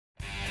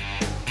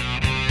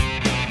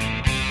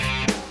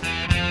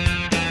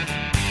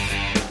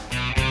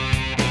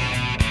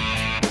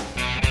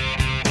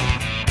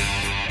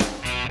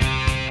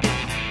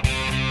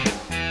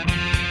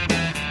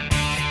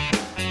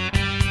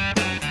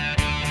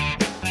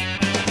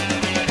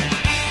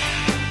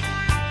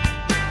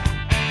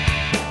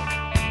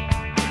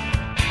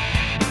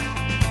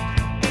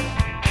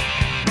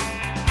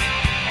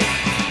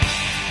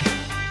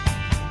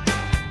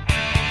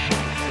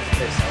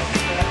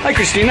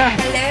Kristina.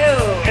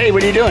 Hello. Hey,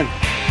 what are you doing?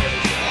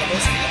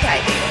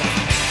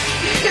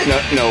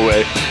 No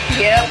way.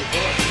 Yep.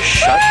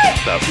 Shut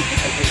the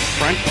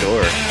front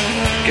door.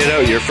 Get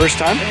out. Your first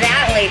time?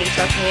 That lady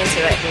talked me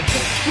into it.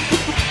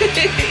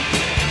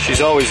 She's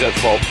always at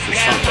fault for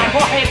something.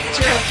 It's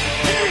true.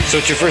 So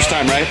it's your first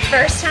time, right?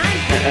 First time.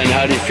 And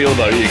how do you feel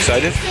about it? Are you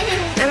excited?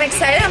 I'm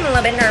excited. I'm a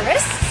little bit nervous.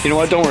 You know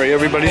what? Don't worry.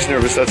 Everybody's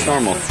nervous. That's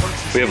normal.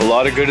 We have a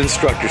lot of good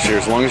instructors here.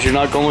 As long as you're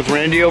not going with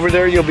Randy over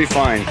there, you'll be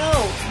fine.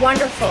 Oh,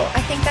 wonderful.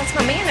 I think that's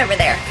my man over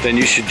there. Then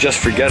you should just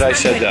forget I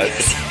said that.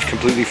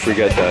 Completely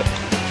forget that.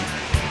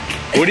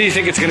 What do you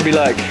think it's going to be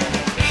like? I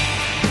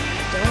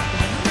don't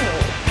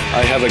know.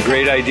 I have a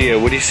great idea.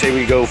 What do you say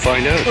we go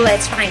find out?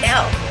 Let's find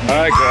out. All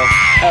right, girl.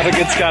 Have a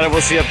good scout.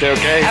 We'll see you up there,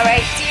 okay? All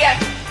right. See ya.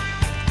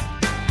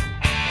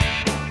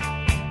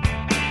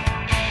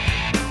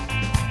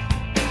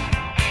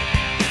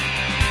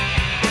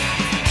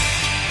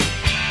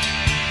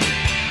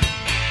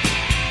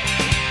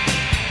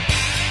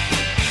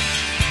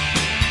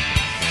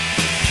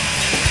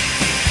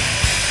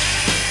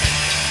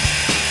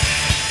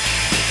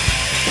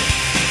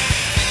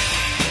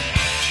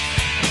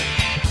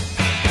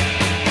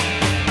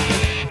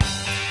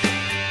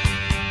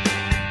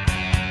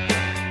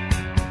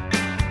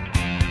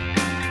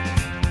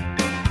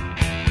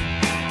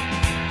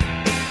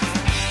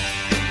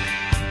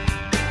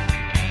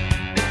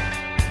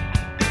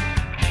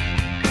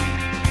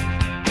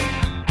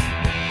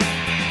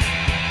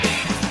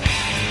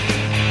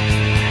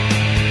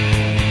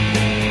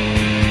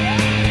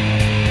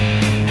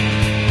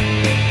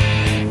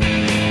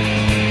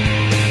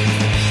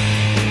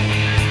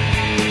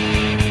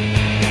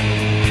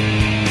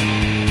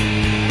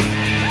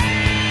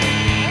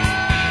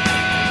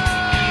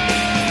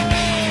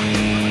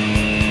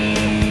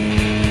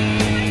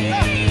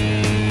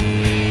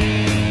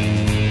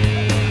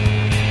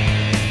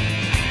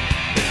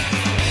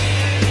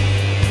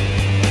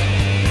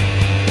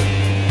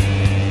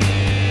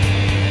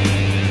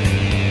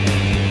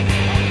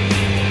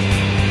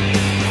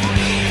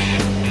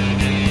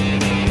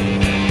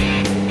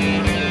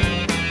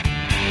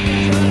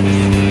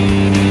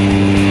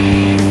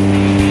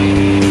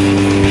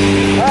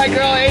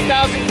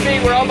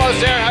 We're almost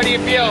there. How do you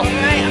feel? All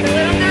right. I'm a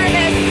little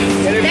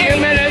nervous. In a few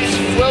minutes,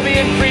 we'll be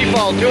in free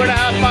fall. 2.5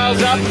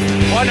 miles up,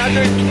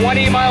 120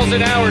 miles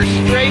an hour,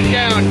 straight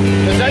down.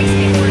 Does that?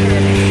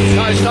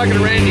 No, I was talking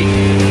to Randy.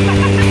 I'm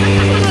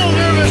a little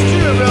nervous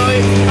too, Billy.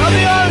 I'll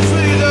be honest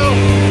with you though.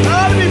 I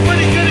ought to be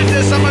pretty good at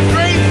this. I'm a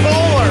great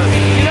bowler.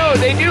 You know,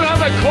 they do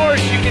have a course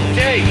you can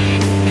take.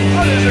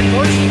 Oh, there's a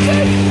course to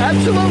take?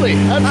 Absolutely,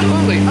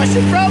 absolutely. I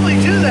should probably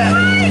do that.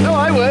 No,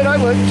 I would.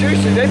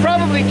 Seriously, they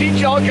probably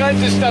teach you all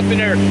kinds of stuff in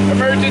there.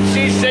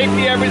 Emergency,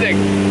 safety, everything.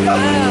 Oh,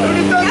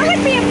 that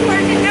would be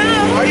important to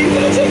know. Are you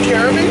going to take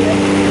care of me?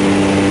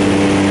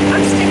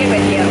 I'm sticking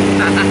with you.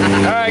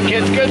 All right,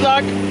 kids, good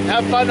luck.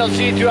 Have fun. I'll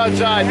see you two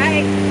outside. All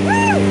right.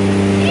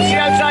 Woo! See you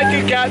outside,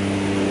 too, Cat.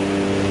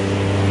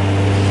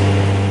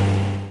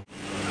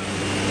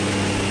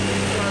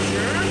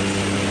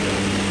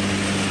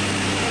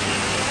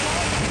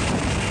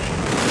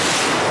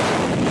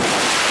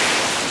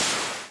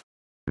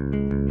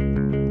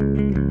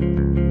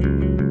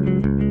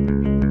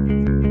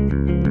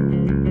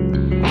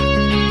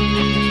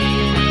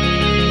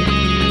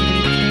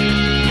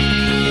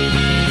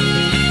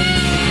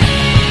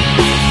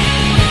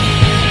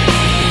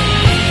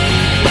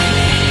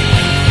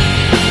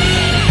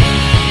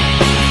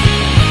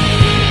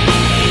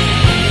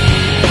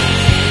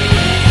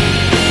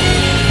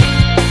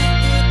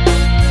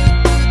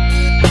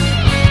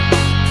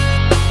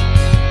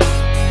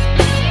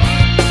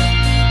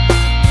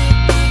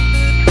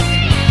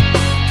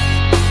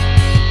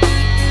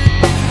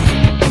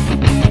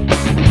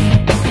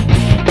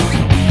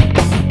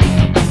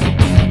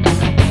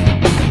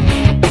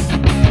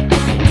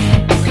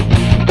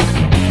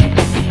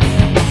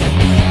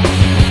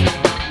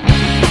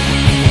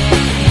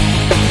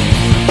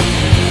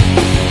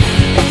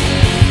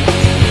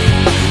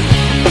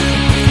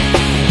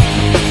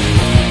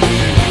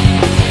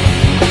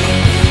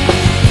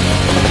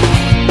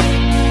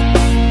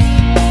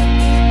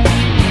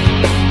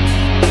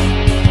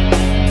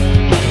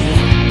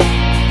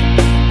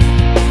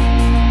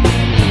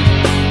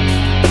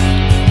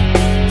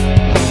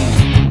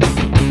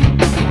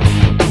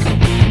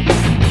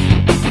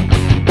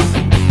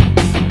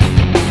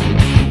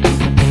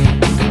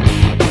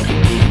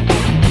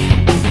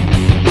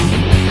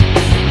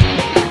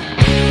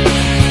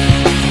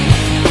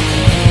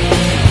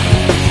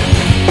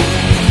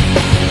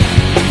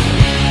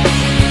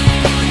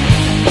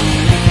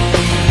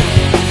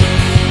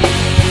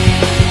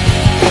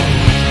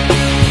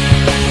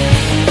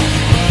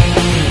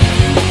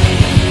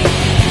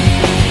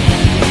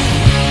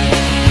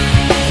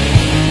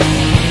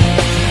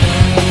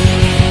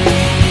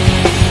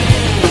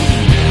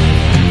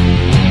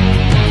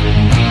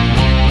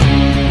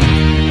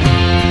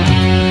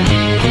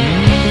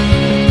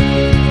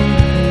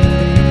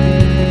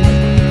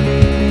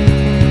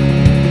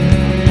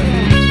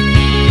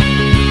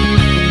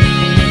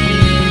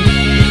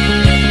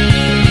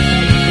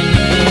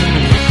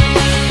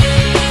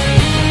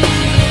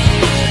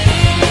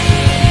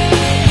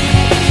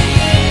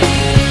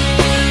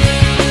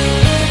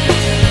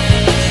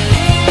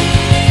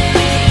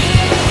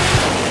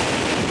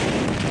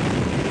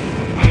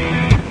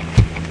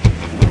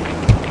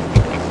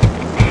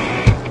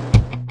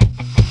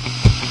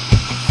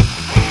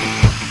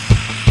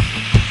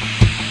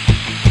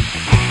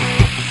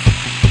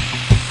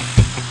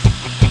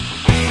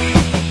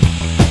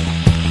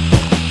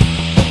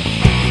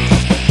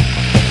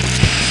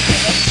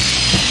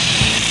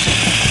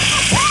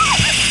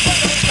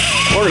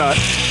 Or not.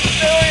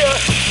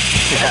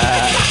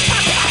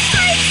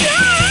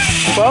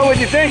 Well,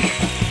 what'd you think?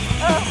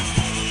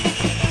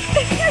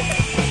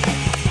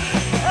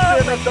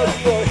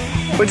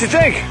 What'd you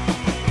think?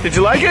 Did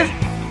you like it?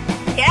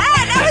 Yeah,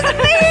 that was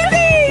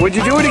amazing. Would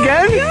you do it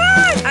again?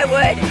 God, I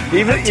would.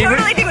 Even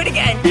Totally do it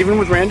again. even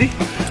with Randy?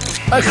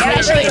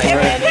 Especially with him.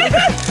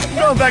 I'm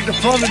going back to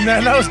plumbing,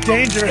 man. That was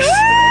dangerous.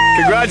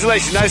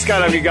 Congratulations, nice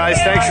guy of you guys.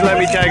 Thanks for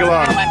letting me tag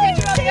along.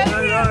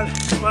 Right on.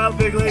 Smile,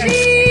 big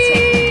lady.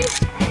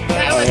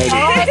 That was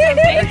awesome.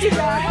 Thank you,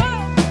 guys.